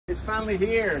It's finally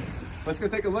here. Let's go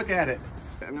take a look at it.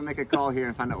 I'm gonna make a call here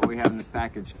and find out what we have in this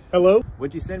package. Hello?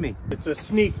 What'd you send me? It's a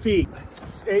sneak peek.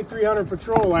 It's A300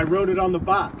 Patrol. I wrote it on the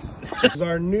box. It's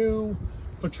our new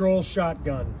patrol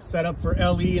shotgun, set up for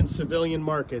LE and civilian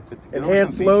markets.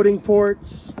 Enhanced loading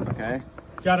ports. Okay.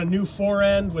 Got a new fore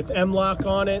end with M-lock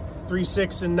on it, 3,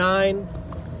 6, and 9.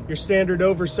 Your standard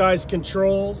oversized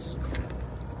controls.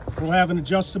 We'll have an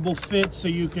adjustable fit so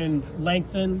you can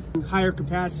lengthen. Higher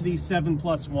capacity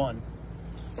 7+1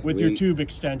 with your tube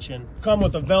extension. Come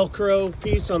with a Velcro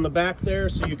piece on the back there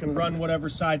so you can run whatever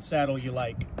side saddle you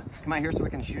like. Come out here so we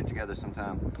can shoot together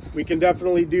sometime. We can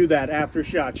definitely do that after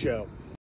SHOT Show.